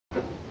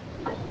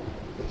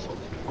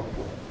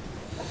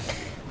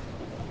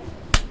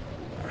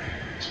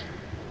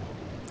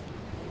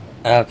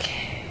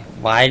Okay,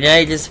 why did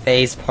I just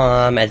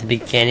facepalm at the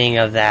beginning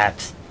of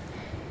that?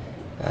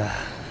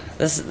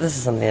 This is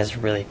something that's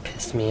really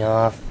pissed me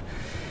off.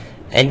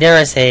 And dare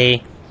I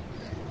say,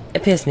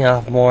 it pissed me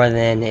off more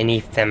than any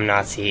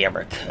feminazi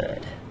ever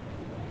could.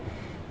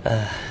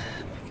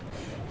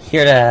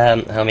 Here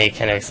to help me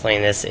kind of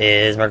explain this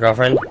is my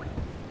girlfriend.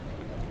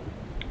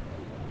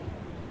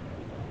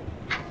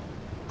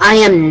 I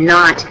am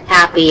not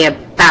happy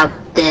about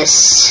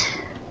this.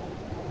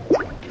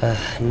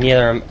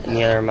 Neither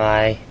am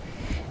I.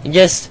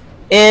 Just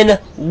in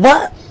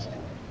what?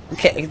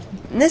 Okay,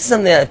 this is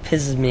something that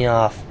pisses me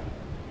off.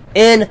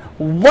 In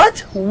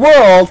what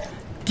world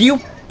do you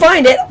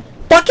find it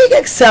fucking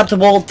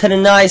acceptable to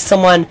deny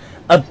someone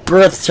a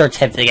birth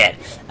certificate,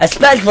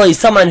 especially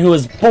someone who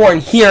was born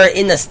here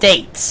in the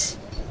States?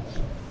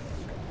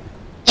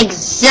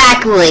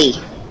 Exactly.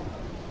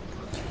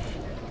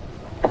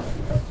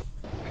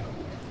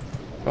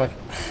 Look,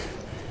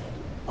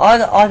 all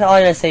I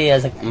gotta say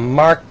is like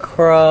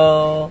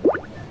Marco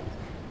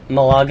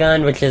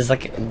Malagan, which is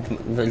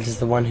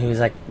the one who's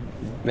like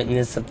written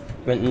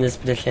this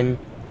petition.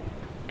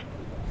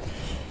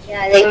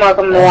 Yeah, I think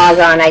Marco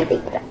Malagan. I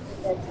think that's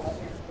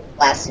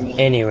last name.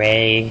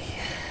 Anyway,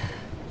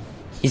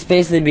 he's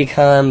basically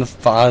become a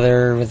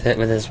father with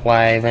his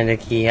wife, and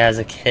he has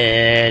a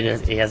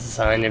kid. He has a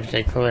son in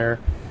particular.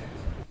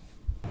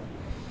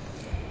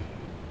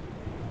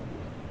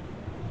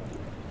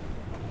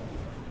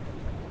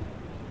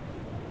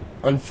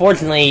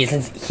 Unfortunately,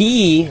 since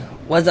he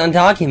was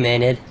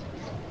undocumented,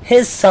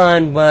 his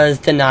son was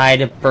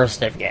denied a birth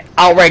certificate.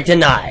 Outright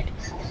denied.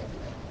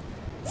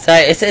 So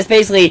it's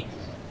basically,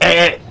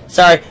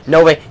 sorry,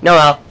 no way,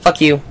 no, fuck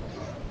you.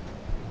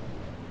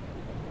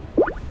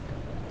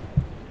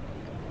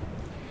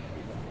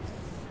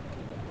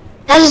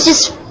 That is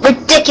just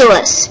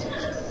ridiculous.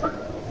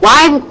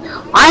 Why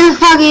the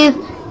fuck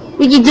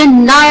would you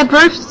deny a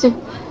birth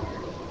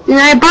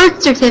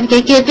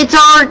certificate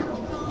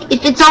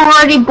if it's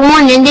already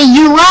born in the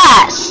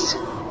U.S.?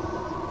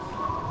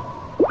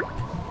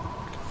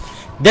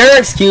 Their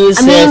excuse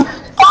is,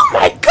 oh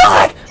my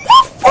god,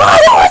 the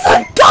father was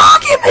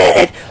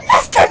undocumented!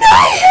 Let's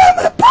deny him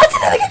a birth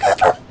certificate because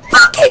we're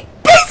fucking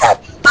piece of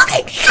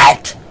fucking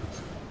shit!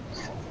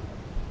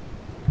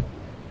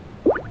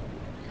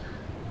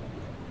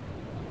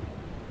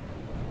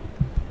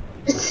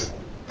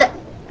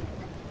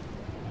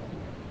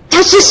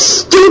 That's just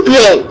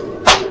stupid!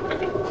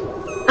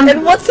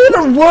 And what's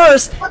even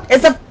worse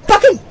is the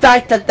fucking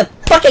fact that the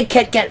fucking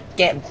kid get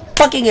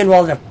fucking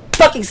enrolled in a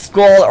fucking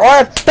school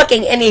or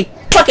fucking any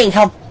fucking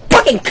health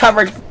fucking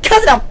coverage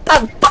because of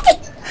a fucking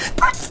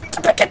birth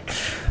certificate.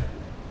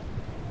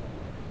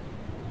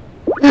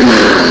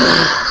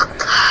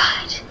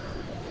 God.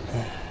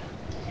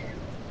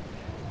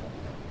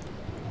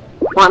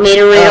 Want me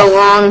to read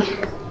along?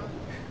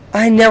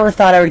 I never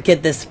thought I would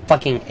get this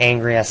fucking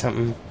angry at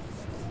something.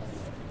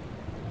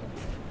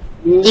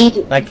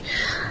 Like,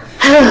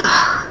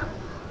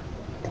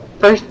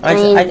 first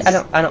thing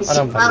I don't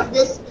fucking.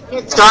 This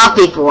gets off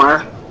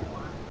before.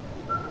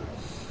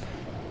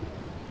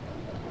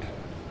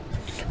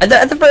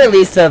 At the very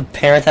least, the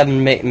parents have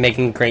been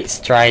making great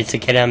strides to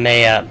get him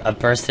a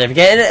birth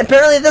certificate, and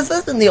apparently this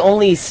isn't the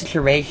only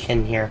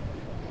situation here.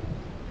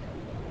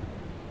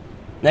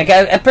 Like,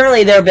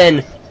 apparently there have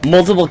been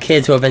multiple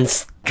kids who have been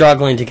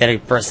struggling to get a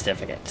birth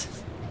certificate.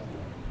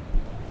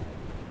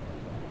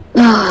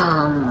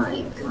 Oh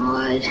my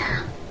god.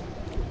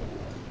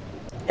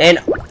 And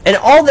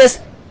all this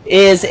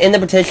is in the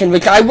petition,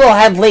 which I will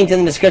have linked in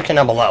the description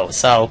down below.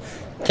 So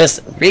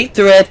just read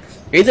through it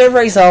for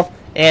yourself,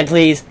 and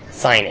please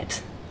sign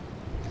it.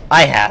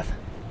 I have.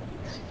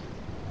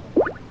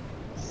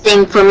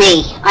 Same for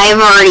me. I have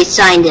already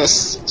signed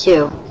this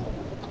too.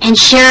 And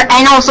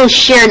also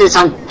share this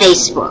on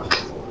Facebook.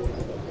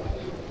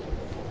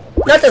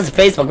 Not just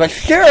Facebook, but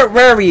share it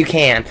wherever you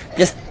can.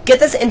 Just get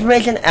this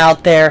information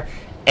out there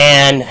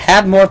and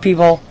have more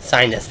people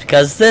sign this,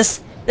 because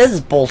this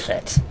is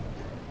bullshit.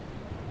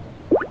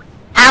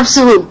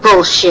 Absolute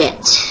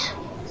bullshit.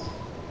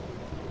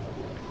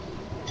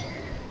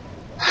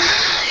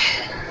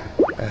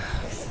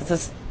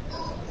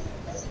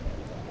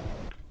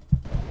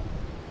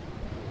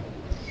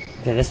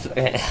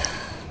 I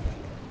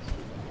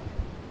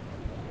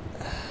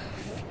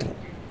don't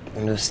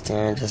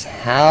understand just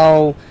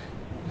how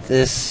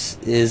this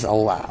is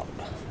allowed.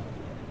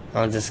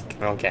 I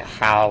don't get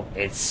how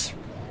it's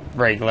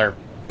regular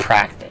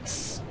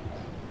practice.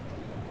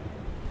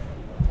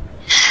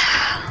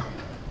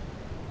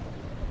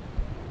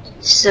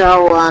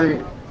 So,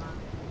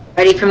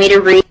 ready for me to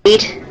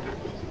read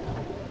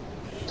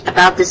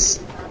about this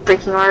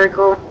freaking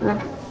article?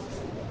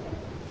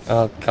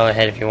 Oh, go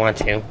ahead if you want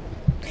to.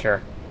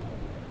 Sure.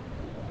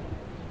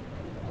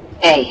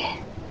 Okay.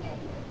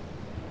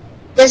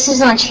 This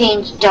is on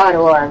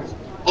change.org,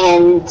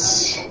 and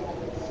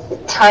the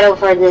title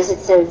for this, it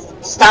says,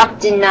 "Stop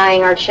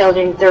denying our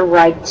children their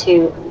right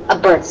to a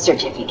birth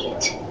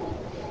certificate."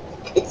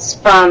 This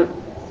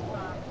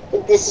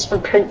is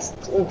from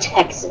Princeton,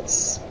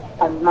 Texas,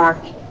 by Mark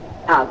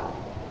Allen.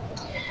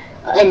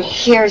 And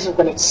here's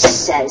what it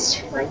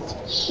says right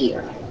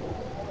here.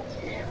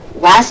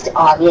 Last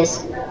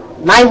August,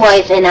 my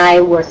wife and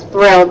I were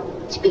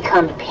thrilled to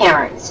become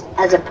parents.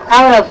 As a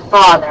proud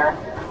father,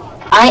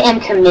 I am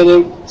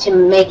committed to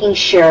making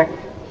sure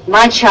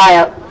my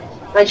child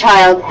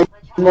has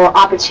more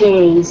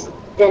opportunities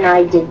than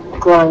I did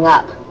growing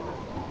up.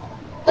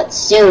 But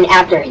soon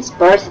after his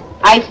birth,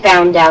 I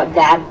found out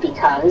that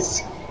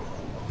because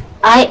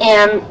I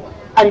am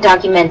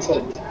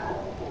undocumented,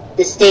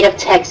 the state of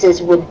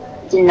Texas would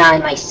deny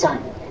my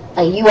son,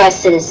 a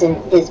U.S. citizen,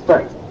 his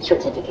birth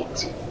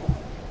certificate.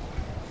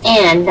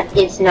 And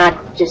it's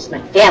not just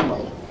my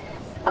family.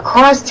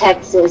 Across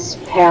Texas,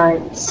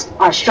 parents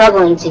are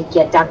struggling to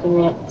get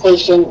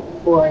documentation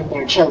for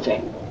their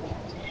children.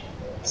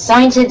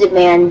 Signed to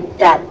demand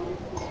that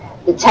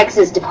the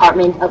Texas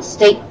Department of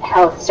State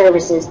Health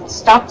Services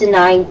stop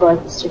denying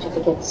birth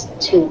certificates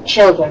to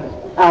children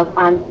of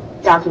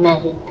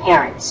undocumented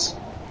parents.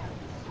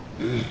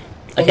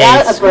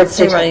 Okay, let's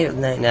say right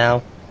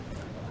now.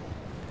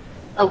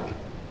 Oh,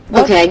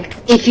 okay.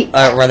 If you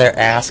rather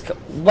ask,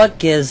 what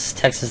gives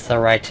Texas the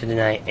right to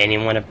deny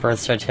anyone a birth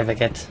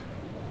certificate?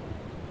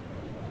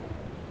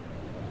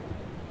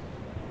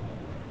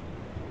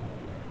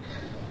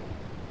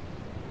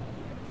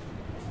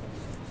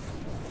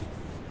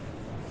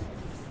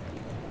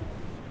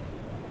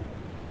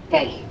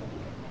 Okay.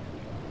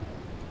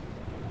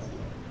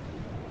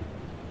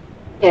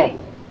 Okay.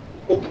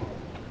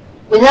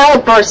 Without a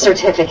birth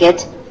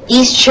certificate,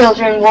 these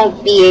children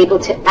won't be able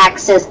to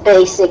access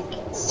basic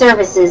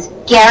services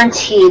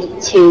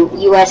guaranteed to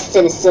U.S.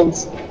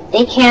 citizens.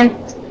 They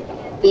can't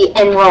be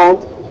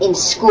enrolled in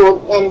school,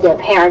 and their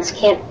parents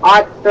can't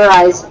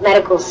authorize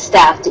medical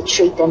staff to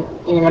treat them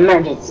in an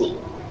emergency.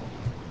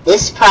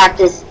 This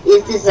practice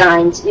is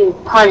designed to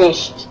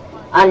punish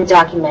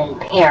undocumented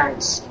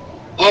parents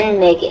and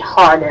make it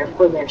harder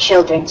for their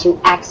children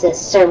to access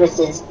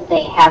services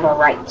they have a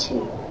right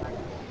to.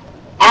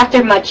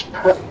 After much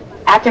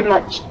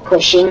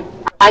pushing,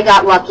 I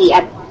got lucky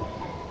at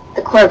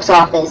the clerk's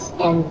office,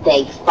 and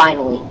they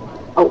finally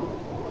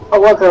a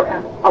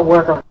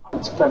worker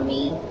for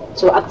me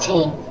to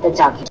obtain the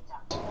document.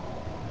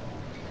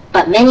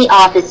 But many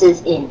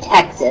offices in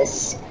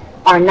Texas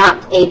are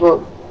not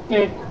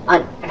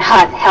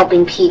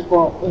helping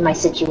people in my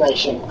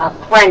situation. A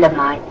friend of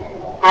mine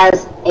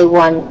has a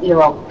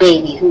 1-year-old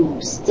baby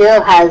who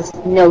still has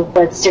no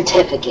birth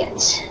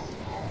certificate.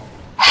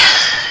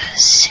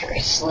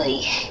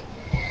 Seriously.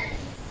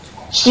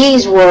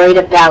 She's worried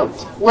about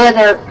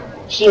whether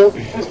she'll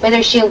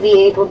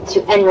be able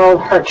to enroll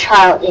her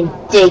child in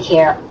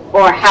daycare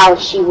or how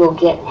she will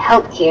get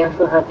health care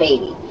for her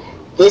baby.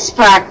 This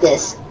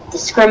practice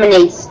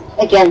discriminates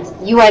against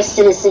U.S.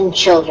 citizen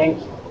children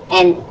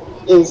and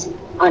is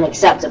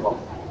unacceptable.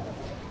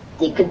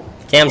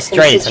 Damn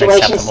straight it's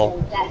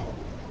unacceptable.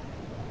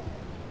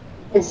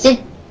 The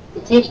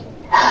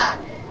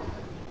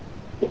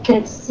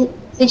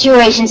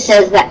situation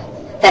says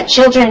that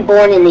children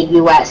born in the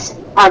U.S.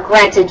 are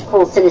granted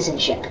full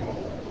citizenship.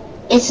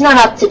 It's not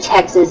up to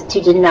Texas to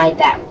deny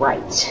that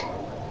right.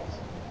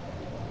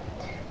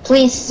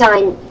 Please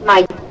sign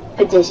my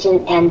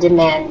petition and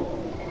demand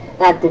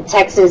that the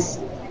Texas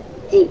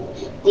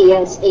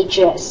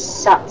DSHS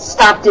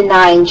stop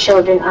denying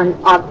children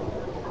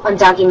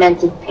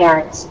undocumented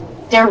parents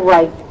their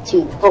right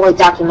to fully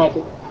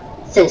documented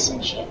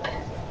citizenship.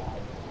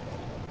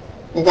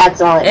 And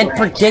that's all. And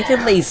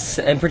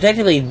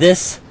predictably,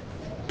 this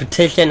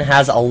petition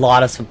has a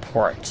lot of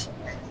support.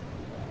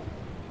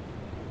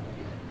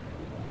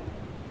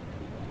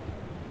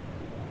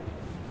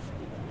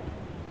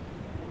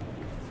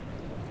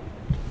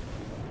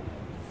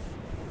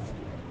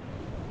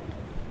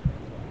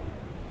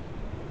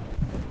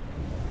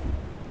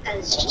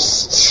 It's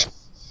just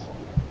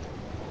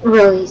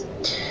really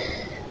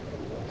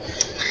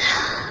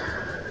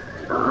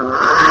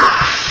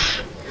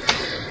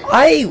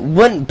I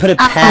wouldn't put it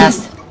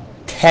past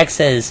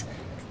Texas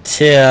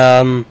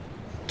to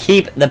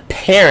keep the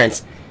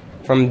parents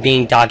from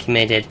being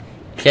documented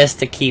just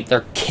to keep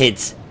their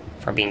kids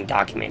from being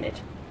documented.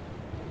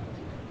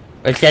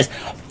 It's just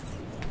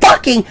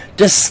fucking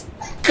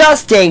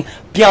disgusting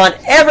beyond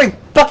every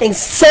fucking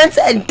sense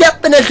and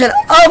definition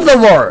of the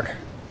word.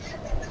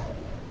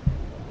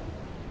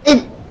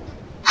 It's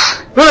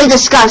really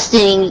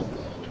disgusting.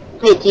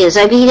 It is.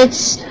 I mean,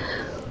 it's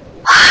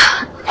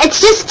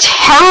just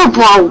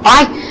terrible.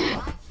 Why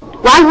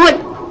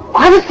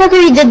the fuck are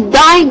you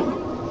denying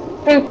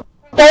their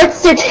birth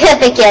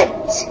certificate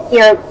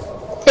here?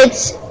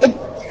 It's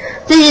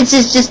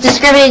just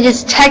discriminated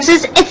against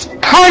Texas. It's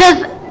part of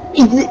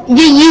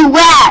the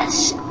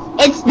U.S.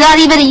 It's not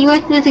even a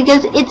U.S. citizen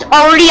because it's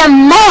already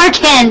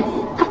American.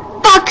 For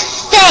fuck's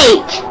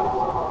sake.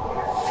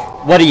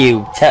 What are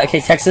you?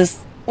 Okay, Texas?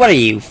 What are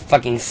you?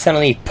 Fucking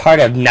suddenly part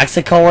of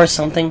Mexico or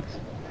something?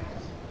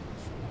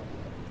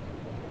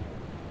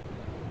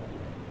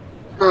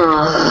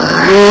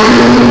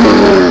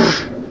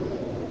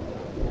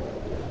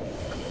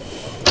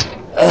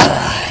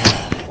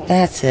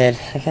 That's it.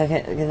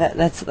 Okay,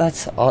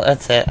 that's all.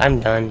 That's it.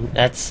 I'm done.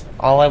 That's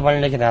all I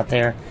wanted to get out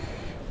there.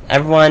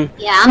 Everyone.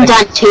 Yeah, I'm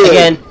done too.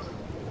 Again,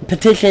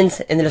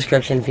 petitions in the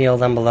description field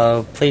down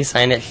below. Please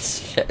sign it,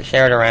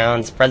 share it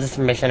around, spread this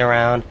information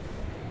around.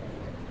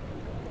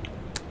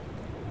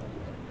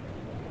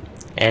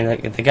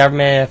 And the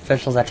government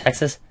officials at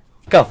Texas,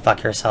 go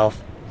fuck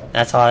yourself.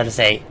 That's all I have to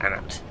say. I'm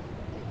out.